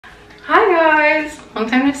Hi guys, long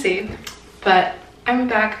time no see, but I'm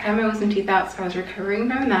back. I had my wisdom teeth out, so I was recovering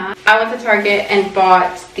from that. I went to Target and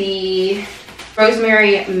bought the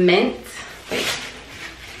Rosemary Mint,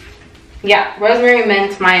 Rosemary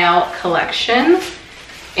Mint Mielle collection,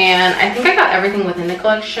 and I think I got everything within the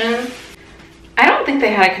collection. I don't think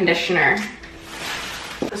they had a conditioner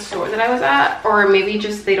at the store that I was at, or maybe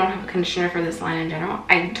just they don't have a conditioner for this line in general.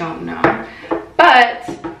 I don't know, but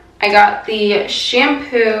I got the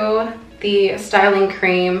shampoo, the styling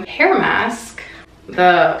cream, hair mask,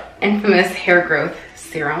 the infamous hair growth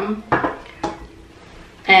serum.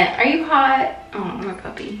 And are you hot? Oh, my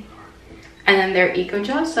puppy. And then their eco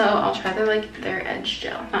gel, so I'll try their edge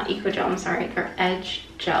gel. Not eco gel, I'm sorry, their edge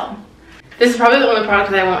gel. This is probably the only product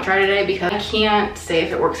that I won't try today because I can't say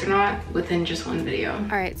if it works or not within just one video.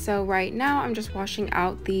 All right, so right now I'm just washing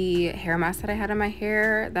out the hair mask that I had on my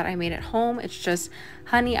hair that I made at home. It's just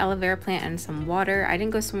honey, aloe vera plant, and some water. I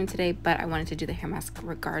didn't go swimming today, but I wanted to do the hair mask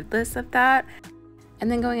regardless of that. And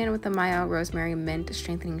then going in with the Mielle Rosemary Mint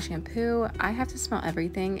Strengthening Shampoo. I have to smell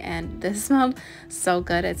everything, and this smelled so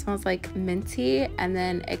good. It smells like minty, and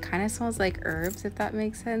then it kind of smells like herbs, if that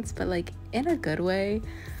makes sense, but like in a good way.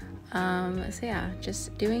 So yeah,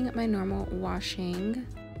 just doing my normal washing.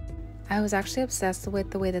 I was actually obsessed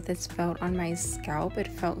with the way that this felt on my scalp. It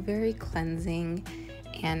felt very cleansing,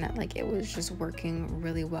 and like it was just working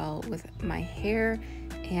really well with my hair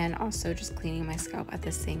and also just cleaning my scalp at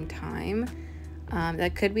the same time.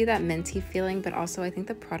 That could be that minty feeling, but also I think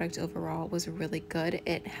the product overall was really good.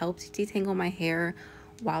 It helped detangle my hair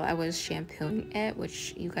while I was shampooing it,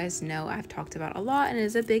 which you guys know I've talked about a lot and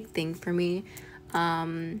is a big thing for me.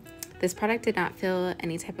 This product did not feel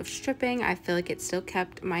any type of stripping. I feel like it still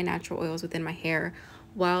kept my natural oils within my hair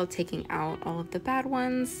while taking out all of the bad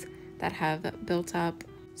ones that have built up.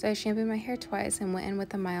 So I shampooed my hair twice and went in with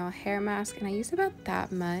the Mielle hair mask, and I used about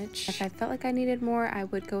that much. If I felt like I needed more, I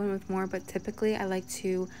would go in with more, but typically I like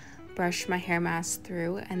to brush my hair mask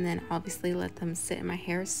through and then obviously let them sit in my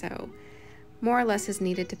hair. So more or less is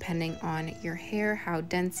needed depending on your hair, how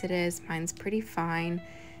dense it is. Mine's pretty fine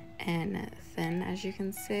and thin, as you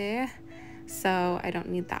can see, so I don't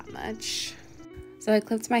need that much. So I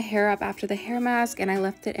clipped my hair up after the hair mask and I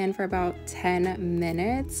left it in for about 10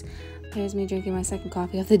 minutes. Here's me drinking my second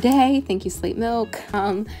coffee of the day. Thank you, Slate Milk.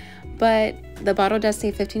 But the bottle does say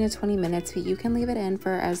 15 to 20 minutes, but you can leave it in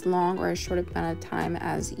for as long or as short amount of time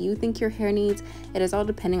as you think your hair needs. It is all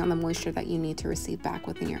depending on the moisture that you need to receive back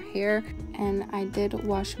within your hair. And I did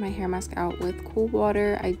wash my hair mask out with cool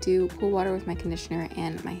water. I do cool water with my conditioner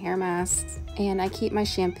and my hair masks. And I keep my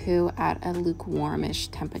shampoo at a lukewarmish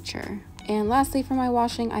temperature. And lastly, for my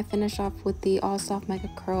washing, I finish off with the All Soft Mega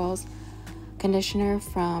Curls conditioner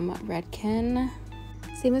from Redken.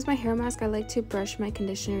 Same as my hair mask, I like to brush my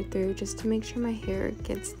conditioner through just to make sure my hair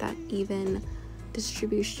gets that even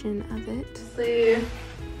distribution of it.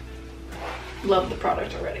 Love the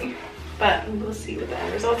product already, but we'll see what the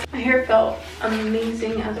end results. My hair felt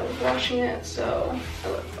amazing as I was washing it, so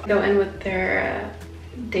I go in with their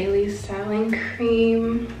daily styling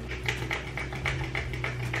cream.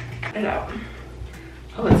 Put it out.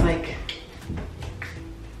 Oh, it's like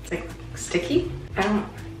sticky. I don't know.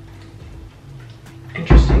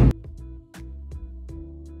 Interesting.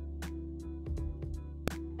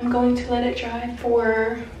 I'm going to let it dry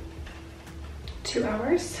for 2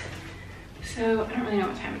 hours. So I don't really know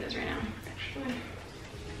what time it is right now, actually.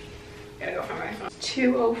 Gotta go find my phone.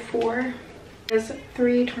 2:04. It's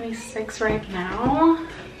 3:26 right now.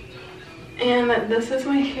 And this is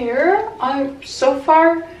my hair. I so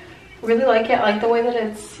far really like it. I like the way that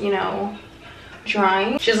it's, you know,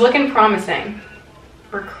 drying. She's looking promising.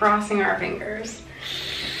 We're crossing our fingers.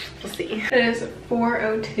 We'll see. It is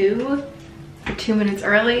 4:02. 2 minutes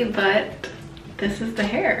early, but this is the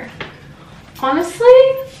hair. Honestly,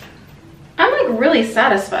 I'm like really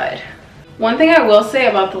satisfied. One thing I will say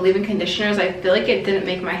about the leave-in conditioners, I feel like it didn't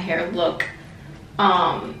make my hair look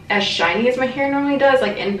as shiny as my hair normally does.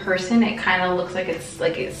 Like in person, it kind of looks like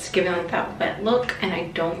it's giving like that wet look, and I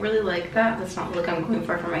don't really like that. That's not the look I'm going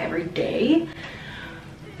for my everyday.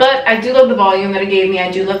 But I do love the volume that it gave me. I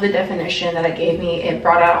do love the definition that it gave me. It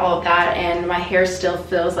brought out all of that, and my hair still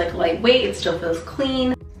feels like lightweight. It still feels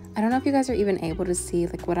clean. I don't know if you guys are even able to see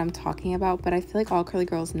like what I'm talking about, but I feel like all curly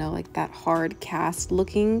girls know like that hard cast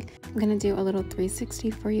looking. I'm gonna do a little 360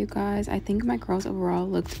 for you guys. I think my curls overall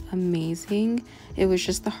looked amazing. It was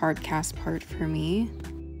just the hard cast part for me.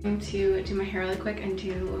 I'm going to do my hair really quick and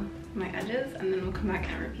do my edges, and then we'll come back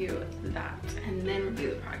and review that, and then review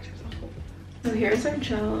the product as a whole. So here's our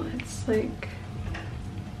gel. It's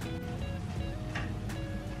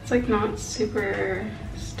like not super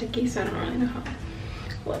sticky, so I don't really know how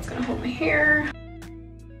Well, it's gonna hold my hair.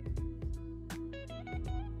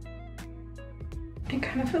 It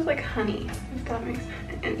kind of feels like honey, if that makes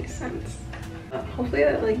any sense. Hopefully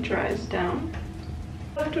that like dries down.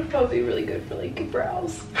 That would probably be really good for like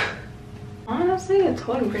brows. Honestly, it's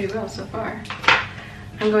holding pretty well so far.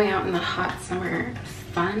 I'm going out in the hot summer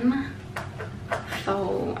sun,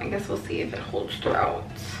 so I guess we'll see if it holds throughout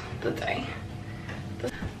the day.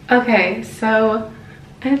 Okay, so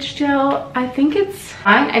edge gel, I think it's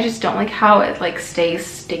fine. I just don't like how it like stays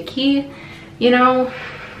sticky, you know,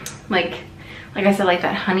 like I said, like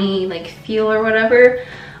that honey like feel or whatever.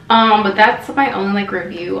 But that's my only like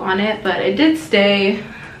review on it, but it did stay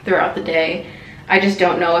throughout the day. I just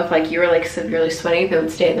don't know if like you were like severely sweating, if it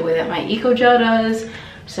would stay the way that my Eco Gel does.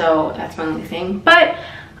 So that's my only thing, but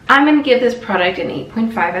I'm gonna give this product an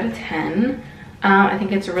 8.5 out of 10. I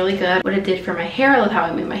think it's really good. What it did for my hair, I love how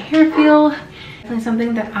it made my hair feel. Definitely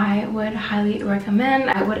something that I would highly recommend.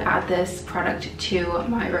 I would add this product to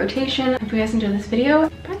my rotation. If you guys enjoyed this video,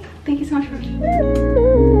 bye. Thank you so much for watching.